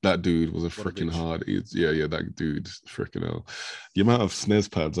 That dude was a freaking hard. That dude, freaking hell. The amount of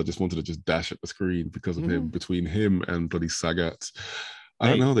SNES pads I just wanted to just dash at the screen because of him, between him and bloody Sagat. I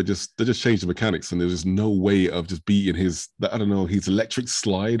don't know. They just changed the mechanics, and there's just no way of just beating his electric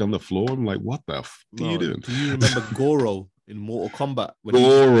slide on the floor. I'm like, what the f are you doing? Do you remember Goro in Mortal Kombat? When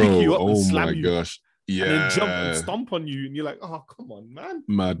Goro, he pick you up and oh slam my you? Gosh. Yeah, and then jump and stomp on you, and you're like, "Oh, come on, man!"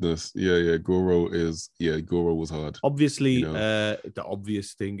 Madness. Yeah. Goro was hard. Obviously, the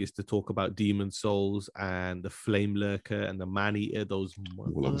obvious thing is to talk about Demon Souls and the Flame Lurker and the Man Eater. Those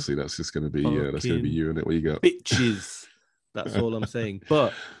well, obviously, that's just going to be that's going to be you, and what you got, bitches. That's all I'm saying.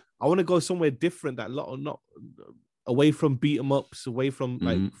 But I want to go somewhere different. Not away from beat 'em ups, away from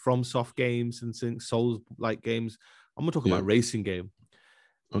like from soft games and Souls like games. I'm gonna talk about racing game.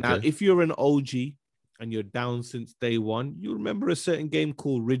 Okay. Now, if you're an OG and you're down since day one, you remember a certain game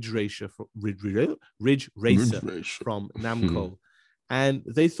called Ridge Racer from Namco. And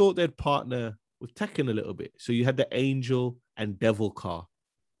they thought they'd partner with Tekken a little bit. So you had the Angel and Devil car.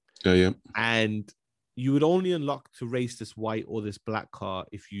 Yeah. And you would only unlock to race this white or this black car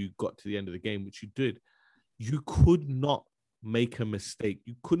if you got to the end of the game, which you did. You could not make a mistake.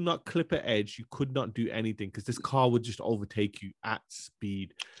 You could not clip an edge. You could not do anything because this car would just overtake you at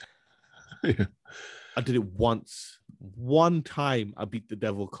speed. Yeah. I did it once. One time I beat the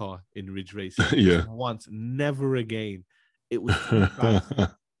Devil car in Ridge Racing. Once, never again. It was too fast,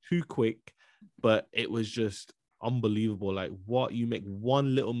 too quick, but it was just unbelievable. Like, what? You make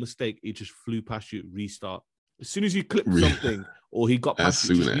one little mistake, it just flew past you, restart. As soon as you clip something or he got past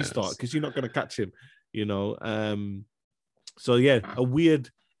you, just restart because you're not going to catch him, you know? So yeah, a weird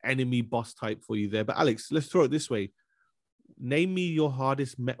enemy boss type for you there. But Alex, let's throw it this way. Name me your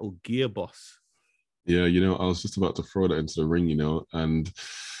hardest Metal Gear boss. Yeah, I was just about to throw that into the ring, and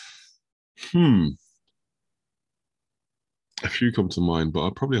a few come to mind, but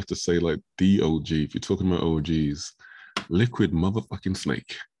I'd probably have to say like the OG. If you're talking about OGs, Liquid motherfucking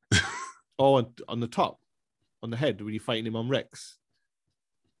Snake. Oh, on the top, on the head, when you're fighting him on Rex.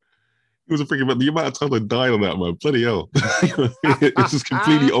 It was a freaking, the amount of time I died on that, man. Bloody hell. It's just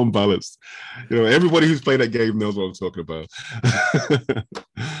completely unbalanced. Everybody who's played that game knows what I'm talking about.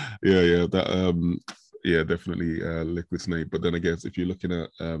 Definitely Liquid Snake. But then I guess if you're looking at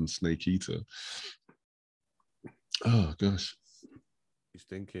Snake Eater, oh gosh. He's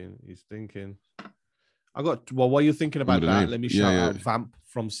thinking. While you're thinking about that, let me shout out Vamp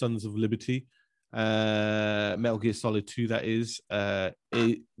from Sons of Liberty. Metal Gear Solid 2, that is.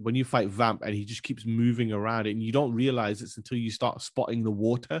 When you fight Vamp and he just keeps moving around and you don't realize it's until you start spotting the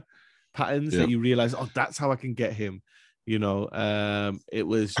water patterns that you realize, oh, that's how I can get him. You know, it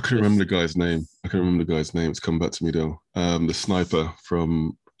was. I couldn't remember the guy's name. It's come back to me though. The sniper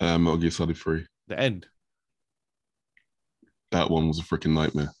from Metal Gear Solid 3. The end. That one was a freaking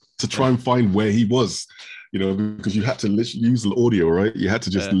nightmare to try and find where he was, you know, because you had to literally use the audio, right? You had to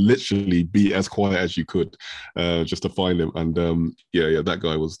just literally be as quiet as you could, just to find him. And that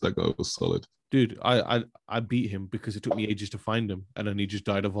guy was solid. Dude, I beat him because it took me ages to find him, and then he just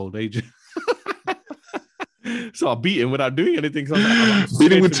died of old age. So I beat him without doing anything. So I'm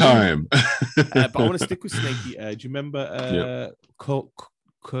beat him with time. But I want to stick with Snakey. Do you remember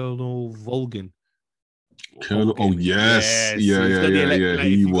Colonel Volgin? Colonel, oh yes, yeah.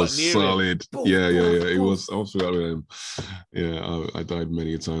 He was solid. He was. I was forgot about him. Yeah, I died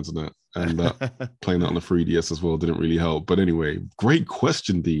many times on that, and playing that on the 3DS as well didn't really help. But anyway, great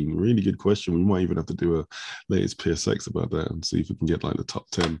question, Dean. Really good question. We might even have to do a latest PSX about that and see if we can get like the top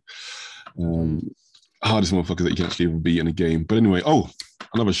 10 hardest motherfuckers that you can actually even beat in a game. But anyway,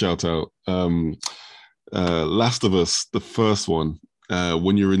 another shout out. Last of Us, the first one.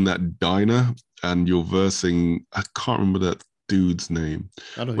 When you're in that diner and you're versing, I can't remember that dude's name,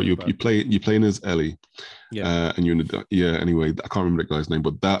 but you're playing as Ellie, and you're in the anyway, I can't remember that guy's name,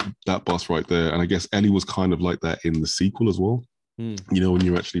 but that boss right there, and I guess Ellie was kind of like that in the sequel as well. You know, when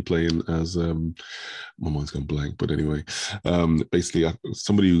you're actually playing as my mind's gone blank, but anyway, basically,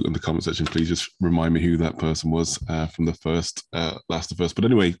 somebody in the comment section, please just remind me who that person was from the first Last of Us. But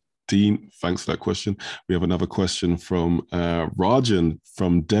anyway, Dean, thanks for that question. We have another question from Rajan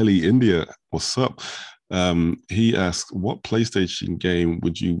from Delhi, India. What's up? He asks, what PlayStation game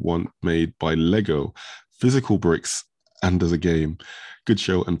would you want made by Lego, physical bricks, and as a game? Good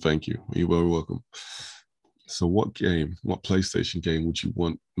show, and thank you. You're very welcome. So what PlayStation game would you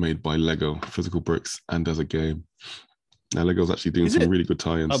want made by Lego, physical bricks, and as a game? Now, Lego's actually doing some really good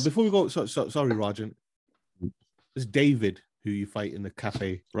tie-ins. Before we go, sorry, Rajan. It's David who you fight in the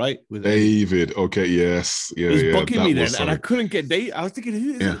cafe, right? With David. Okay, yes. Yeah, he's bugging me then, and I couldn't get David. I was thinking,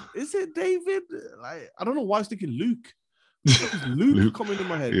 is it David? Like, I don't know why I was thinking Luke. Luke coming in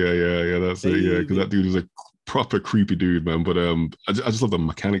my head. Yeah, that's David. It. Yeah, because that dude is a proper creepy dude, man. But I just love the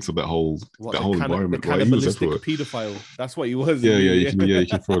mechanics of that whole environment. The cannibalistic pedophile. That's what he was. Yeah, you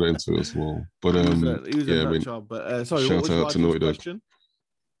can throw that into it as well. But he was a nut job. But sorry, shout out to Naughty Dog.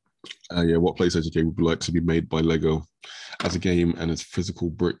 What PlayStation game would you like to be made by Lego as a game and as physical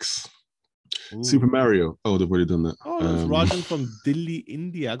bricks? Ooh. Super Mario. Oh, they've already done that. Oh, that's Rajan from Delhi,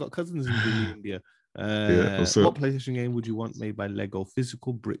 India. I got cousins in Delhi, India. What PlayStation game would you want made by Lego,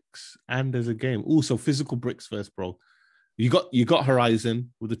 physical bricks, and as a game? Also, physical bricks first, bro. You got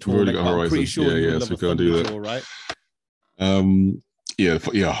Horizon with the tour. I'm pretty sure you would love a Thunder Jaw, right? Yeah.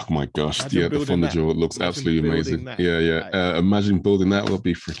 Oh my gosh. The Thunder Jaw looks absolutely amazing. Imagine building that. Would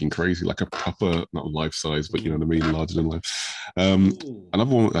be freaking crazy. Like a proper, not life size, but you know what I mean, larger than life.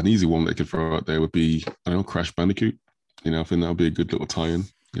 Another one, an easy one that I could throw out there would be, I don't know, Crash Bandicoot. You know, I think that would be a good little tie-in.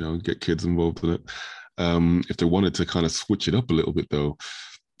 You know, get kids involved in it. If they wanted to kind of switch it up a little bit, though,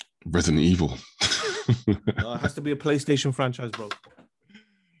 Resident Evil. It has to be a PlayStation franchise, bro.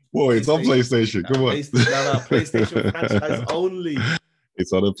 Boy, it's on PlayStation. Come on. PlayStation franchise only.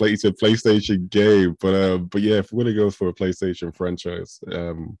 It's on a PlayStation game, but yeah, if we're gonna go for a PlayStation franchise,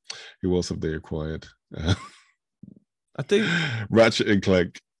 who else have they acquired? I think Ratchet and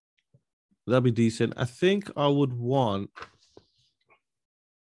Clank. That'd be decent. I think I would want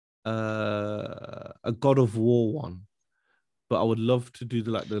a God of War one, but I would love to do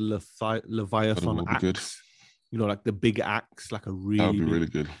the Leviathan axe. Good. You know, like the big axe, like a really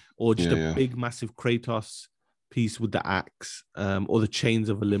good, or just a big, massive Kratos piece with the axe, or the Chains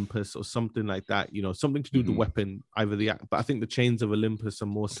of Olympus, or something like that. You know, something to do with the weapon, either the axe. But I think the Chains of Olympus are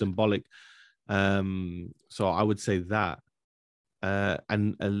more symbolic. So I would say that,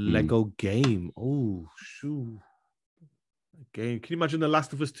 and a Lego game. Oh, shoo. Game. Can you imagine The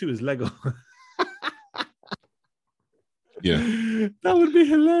Last of Us 2 as Lego? Yeah, that would be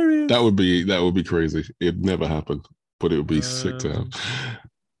hilarious. That would be crazy. It'd never happen, but it would be sick to have.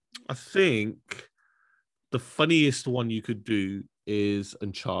 I think the funniest one you could do is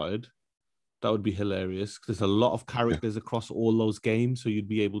Uncharted. That would be hilarious because there's a lot of characters across all those games, so you'd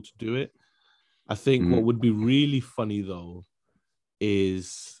be able to do it. I think what would be really funny though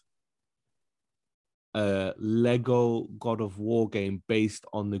is a Lego God of War game based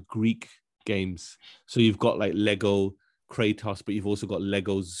on the Greek games. So you've got like Lego Kratos, but you've also got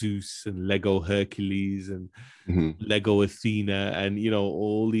Lego Zeus and Lego Hercules and Lego Athena, and you know,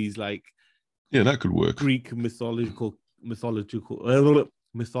 all these like Yeah, that could work. Greek mythological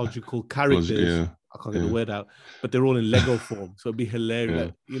characters. Yeah. I can't get the word out, but they're all in Lego form, so it'd be hilarious. Yeah.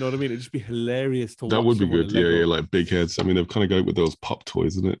 Like, you know what I mean? It'd just be hilarious to watch. That would be someone good. in Lego. Yeah, like big heads. I mean, they've kind of got it with those pop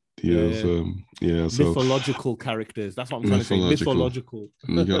toys, isn't it? So mythological characters. That's what I'm trying to say. Mythological.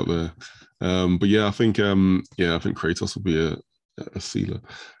 You got there. But yeah, I think Kratos will be a sealer.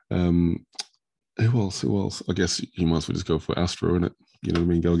 Who else? I guess you might as well just go for Astro, innit? You know what I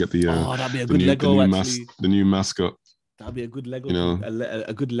mean? Go get the that'd be a good Lego, the new mascot. That'd be a good Lego. You know?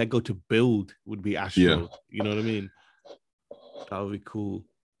 A good Lego to build would be Astro. Yeah. You know what I mean? That would be cool.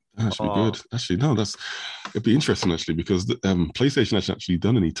 That should be good. Actually, no, it'd be interesting actually, because PlayStation hasn't actually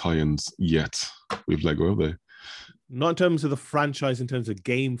done any tie-ins yet with Lego, have they? Not in terms of the franchise, in terms of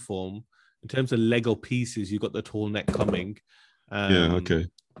game form. In terms of Lego pieces, you got the tall neck coming. Okay.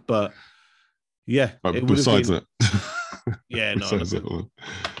 But yeah, besides that. Yeah, no. Besides that one.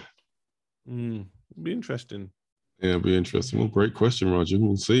 It'd be interesting. Yeah, it'll be interesting. Well, great question, Roger.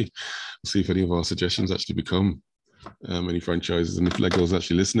 We'll see. We'll see if any of our suggestions actually become any franchises. And if Lego's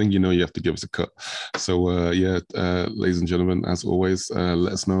actually listening, you have to give us a cut. So, ladies and gentlemen, as always,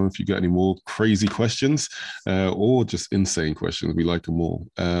 let us know if you got any more crazy questions or just insane questions. We like them all.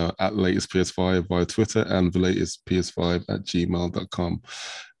 At Latest PS5 via Twitter and the latest PS5@gmail.com.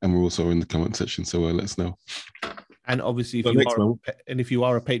 And we're also in the comment section, so let us know. And obviously, if you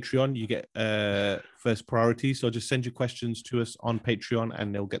are a Patreon, you get first priority. So just send your questions to us on Patreon,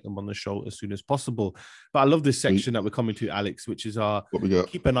 and they'll get them on the show as soon as possible. But I love this section that we're coming to, Alex, which is our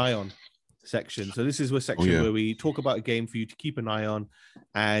keep an eye on section. So this is a section where we talk about a game for you to keep an eye on,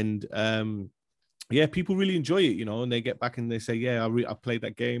 and people really enjoy it, and they get back and they say, I played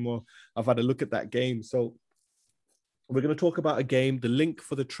that game, or I've had a look at that game. So we're going to talk about a game. The link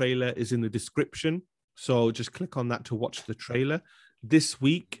for the trailer is in the description. So just click on that to watch the trailer. This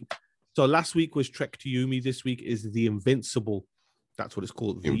week, so last week was Trek to Yomi. This week is The Invincible. That's what it's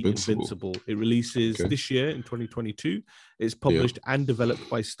called, The Invincible. It releases this year in 2022. It's published and developed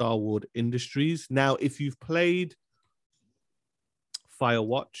by Star Wars Industries. Now, if you've played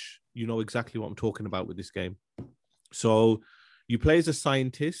Firewatch, you know exactly what I'm talking about with this game. So you play as a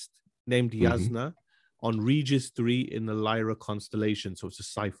scientist named Yasna on Regis 3 in the Lyra constellation. So it's a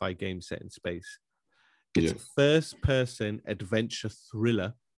sci-fi game set in space. It's a first-person adventure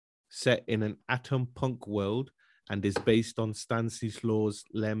thriller set in an atom punk world and is based on Stanislaw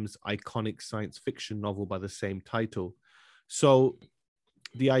Lem's iconic science fiction novel by the same title. So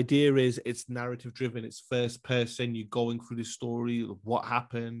the idea is it's narrative-driven. It's first-person. You're going through the story of what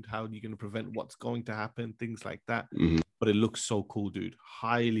happened, how are you going to prevent what's going to happen, things like that. But it looks so cool, dude.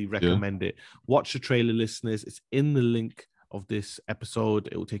 Highly recommend it. Watch the trailer, listeners. It's in the link of this episode.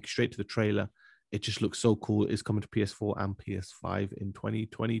 It will take you straight to the trailer. It just looks so cool. It's coming to PS4 and PS5 in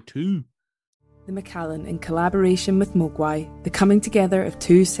 2022. The Macallan, in collaboration with Mogwai, the coming together of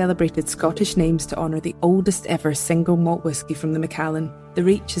two celebrated Scottish names to honour the oldest ever single malt whisky from the Macallan. The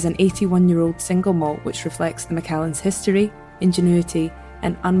Reach is an 81-year-old single malt which reflects the Macallan's history, ingenuity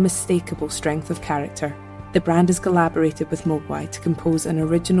and unmistakable strength of character. The brand has collaborated with Mogwai to compose an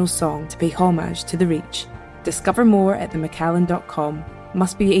original song to pay homage to the Reach. Discover more at themacallan.com.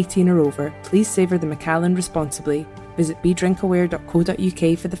 Must be 18 or over. Please savour the Macallan responsibly. Visit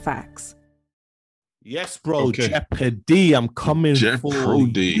bedrinkaware.co.uk for the facts. Yes, bro. Jeopardy. I'm coming for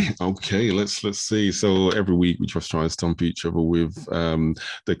Jeopardy. Okay, let's see. So every week we just try and stump each other with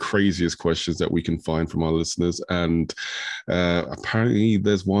the craziest questions that we can find from our listeners, and apparently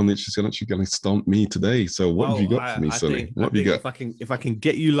there's one that's just actually going to stump me today. So what have you got for me, Sonny? What have you got? If I can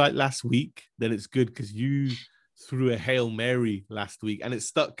get you like last week, then it's good, because you threw a Hail Mary last week and it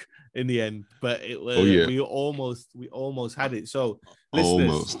stuck in the end, but it was we almost had it. So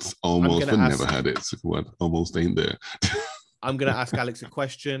almost but never had it. So what? Almost ain't there. I'm gonna ask Alex a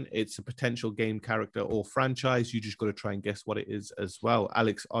question. It's a potential game character or franchise. You just got to try and guess what it is as well.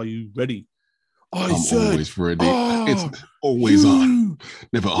 Alex, are you ready? I'm always ready. It's always on,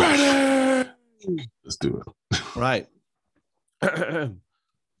 never off. Let's do it. Right.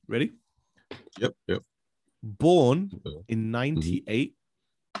 Ready? Yep. Born in 98,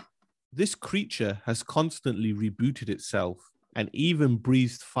 this creature has constantly rebooted itself and even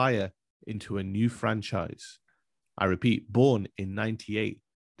breathed fire into a new franchise. I repeat, born in 98,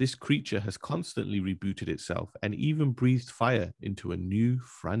 this creature has constantly rebooted itself and even breathed fire into a new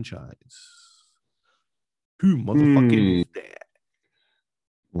franchise. Who motherfucking is that?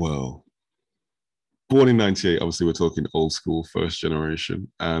 Well, born in 98, obviously we're talking old school, first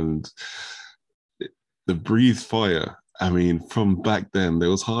generation, and the breathe fire. I mean, from back then, there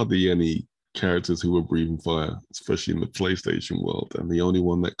was hardly any characters who were breathing fire, especially in the PlayStation world. And the only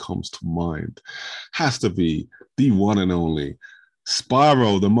one that comes to mind has to be the one and only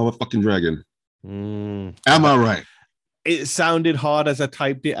Spyro, the motherfucking dragon. Am I right? It sounded hard as I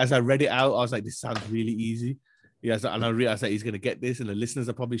typed it. As I read it out, I was like, this sounds really easy. Yes, and I realized that he's going to get this, and the listeners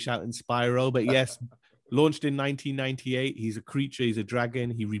are probably shouting Spyro. But yes, launched in 1998. He's a creature. He's a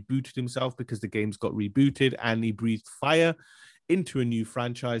dragon. He rebooted himself because the games got rebooted, and he breathed fire into a new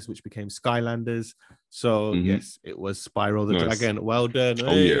franchise, which became Skylanders. So yes, it was Spyro the Dragon. Well done.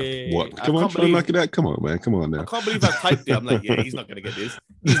 Oh yeah. What? Come on, try to knock it out. Come on, man. Come on now. I can't believe I typed it. I'm like, yeah, he's not going to get this.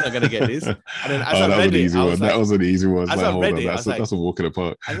 He's not going to get this. And then as I that read was it, I was like, that was an easy one. As I read it, that's a walk in the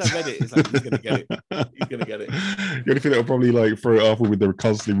park. As I read it, it's like, he's going to get it. He's going to get it. The only thing that will probably like throw it off with they're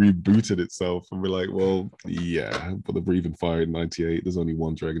constantly rebooted itself and be like, well, yeah, but the Breathing Fire in 98, there's only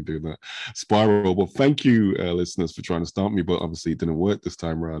one dragon doing that. Spyro. Well, thank you, listeners, for trying to stump me, but obviously it didn't work this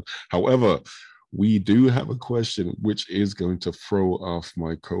time around. However, we do have a question which is going to throw off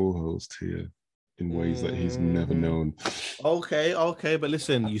my co-host here in ways that he's never known. Okay, but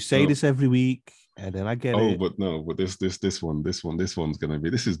listen, you say this every week, and then I get it. But this one's gonna be.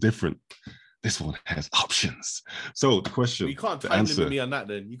 This is different. This one has options. So the question, you can't time limit me on that.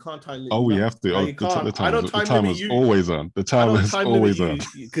 Then you can't time limit. Oh, we have to. No, the time is always on. The time is always on.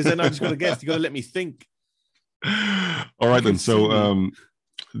 Because then I'm just gonna guess. You gotta let me think. All right then. So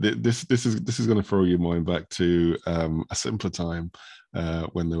this is going to throw your mind back to a simpler time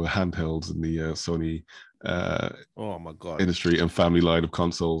when there were handhelds in the Sony oh my god industry and family line of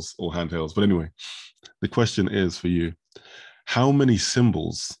consoles or handhelds. But anyway, the question is for you: how many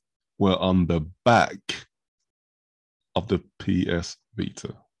symbols were on the back of the PS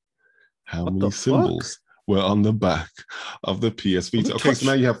Vita? How many symbols were on the back of the PS Vita? Okay, so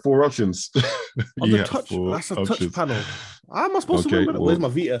now you have four options. That's a touch panel. How am I supposed to remember? Where's my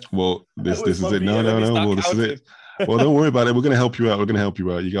Vita? Well, this is it. No. Well, this is it. Well, don't worry about it. We're going to help you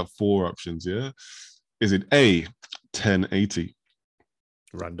out. You got four options, yeah? Is it A, 1080?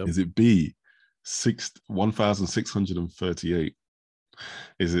 Random. Is it B, 1,638?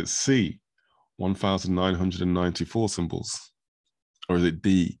 Is it C, 1,994 symbols? Or is it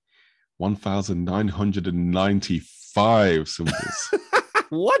D, 1,995 symbols?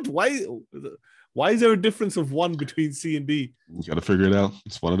 What? Why is there a difference of one between C and D? You got to figure it out.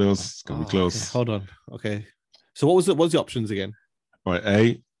 It's one of those. It's going to be close. Okay. Hold on. Okay. So what was it? What's the options again? All right.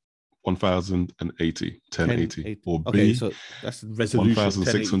 A, 1,080, 1080. Or B, okay, so that's resolution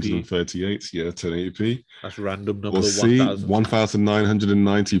 1,638. Yeah, 1080p. That's random number. Or C,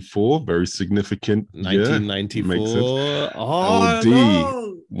 1,994. Very significant. 1994. Makes sense. Or D,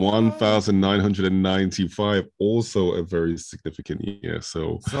 1,995. Also a very significant year.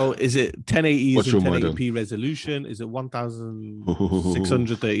 So is it 1080 is 1080p resolution? Is it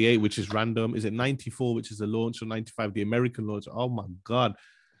 1,638, which is random? Is it 94, which is the launch, or 95, the American launch? Oh my God.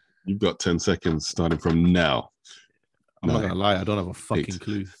 You've got 10 seconds starting from now. I'm not gonna lie, I don't have a fucking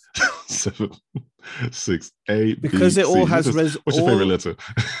clue. 7, 6, 8. Because it all has what's your favorite letter?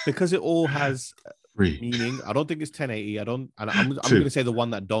 Because it all has meaning. I don't think it's 1080. I'm gonna say the one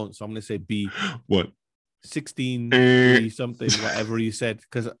that don't. So I'm gonna say B. What? 16 something, whatever you said,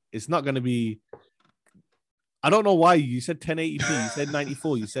 because it's not gonna be. I don't know why you said 1080p, you said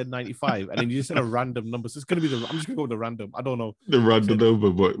 94, you said 95, and then you just said a random number. So it's going to be I'm just going to go with the random. I don't know. The random number,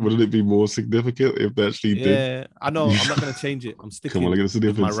 but wouldn't it be more significant if they actually did? Yeah, I know. I'm not going to change it. I'm sticking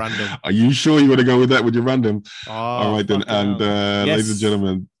with my random. Are you sure you want to go with that with your random? All right, then. And ladies and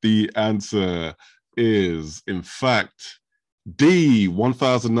gentlemen, the answer is, in fact, D,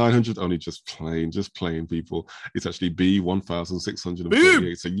 1,900. Only just plain people. It's actually B,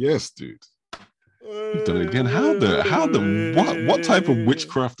 1,638. So yes, dude. You've done it again. What type of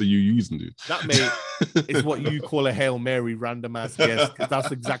witchcraft are you using, dude? That, mate, is what you call a Hail Mary random ass guess, because that's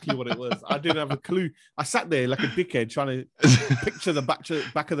exactly what it was. I didn't have a clue. I sat there like a dickhead trying to picture the back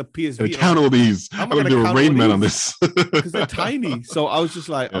of the PSV. Count all these. I'm going to do a Rain Man on this. Because they're tiny. So I was just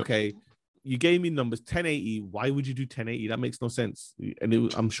like, okay, you gave me numbers 1080. Why would you do 1080? That makes no sense.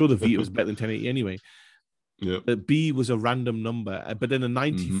 And I'm sure the Vita was better than 1080 anyway. Yeah. But B was a random number, but then a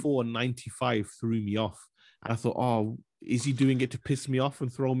 94 and 95 threw me off. And I thought, oh, is he doing it to piss me off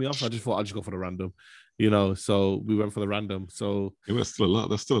and throw me off? I just thought I'd just go for the random, so we went for the random. So yeah, there's still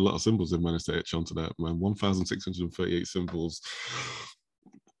a lot of symbols they've managed to etch onto that, man. 1,638 symbols.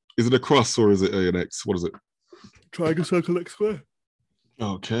 Is it a cross or is it an X? What is it? Triangle, circle, X square.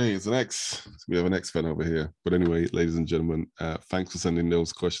 Okay, it's an X. We have an X fan over here. But anyway, ladies and gentlemen, thanks for sending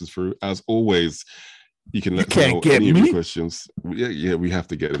those questions through. As always, you can let us know any of your questions. Yeah, we have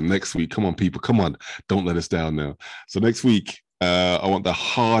to get them next week. Come on, people. Come on. Don't let us down now. So next week, I want the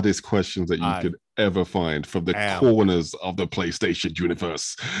hardest questions that you could ever find from the corners of the PlayStation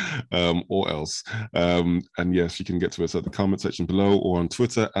universe, or else. And yes, you can get to us at the comment section below, or on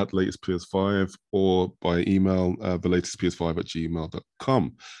Twitter at latestps5, or by email,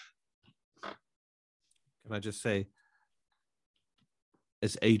 thelatestps5@gmail.com. Can I just say,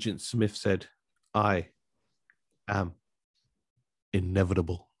 as Agent Smith said, I am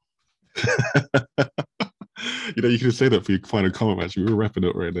inevitable. You know, you can say that for your final comment, actually. We're wrapping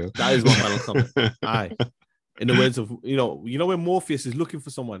up right now. That is my final comment. Aye. In the words of, you know when Morpheus is looking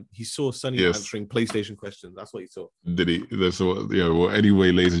for someone, he saw Sonny answering PlayStation questions. That's what he saw. Did he? Well,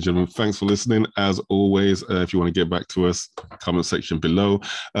 anyway, ladies and gentlemen, thanks for listening. As always, if you want to get back to us, comment section below.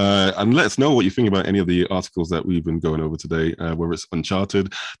 And let us know what you think about any of the articles that we've been going over today, whether it's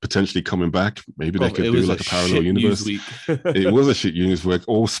Uncharted, potentially coming back. Maybe they could do like a parallel universe. It was a shit news week.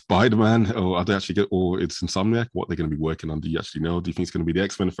 Or Spider-Man, or are they actually or it's Insomniac. What they're going to be working on, do you actually know? Do you think it's going to be the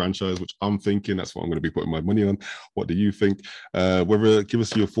X-Men franchise, which I'm thinking that's what I'm going to be putting my money on? What do you think? Give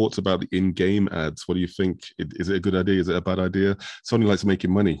us your thoughts about the in-game ads. What do you think? Is it a good idea? Is it a bad idea? Sony likes making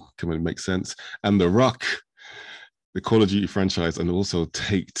money. Can it make sense? And The Rock, the Call of Duty franchise, and also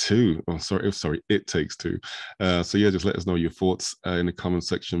Take-Two. It Takes Two. So yeah, just let us know your thoughts in the comment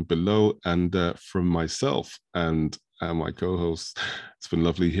section below. And from myself and my co-host, it's been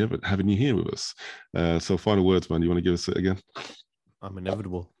lovely having you here with us. So final words, man. You want to give us it again? I'm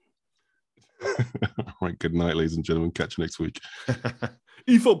inevitable. All right, good night, ladies and gentlemen. Catch you next week.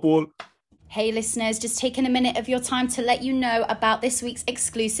 eFootball. Hey listeners, just taking a minute of your time to let you know about this week's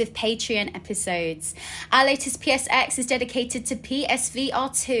exclusive Patreon episodes. Our latest PSX is dedicated to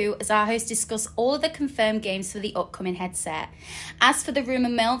PSVR2 as our hosts discuss all of the confirmed games for the upcoming headset. As for the rumour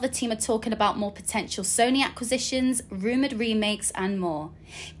mill, the team are talking about more potential Sony acquisitions, rumoured remakes and more.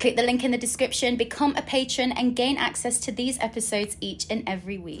 Click the link in the description, become a patron and gain access to these episodes each and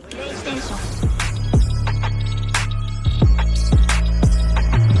every week. PlayStation.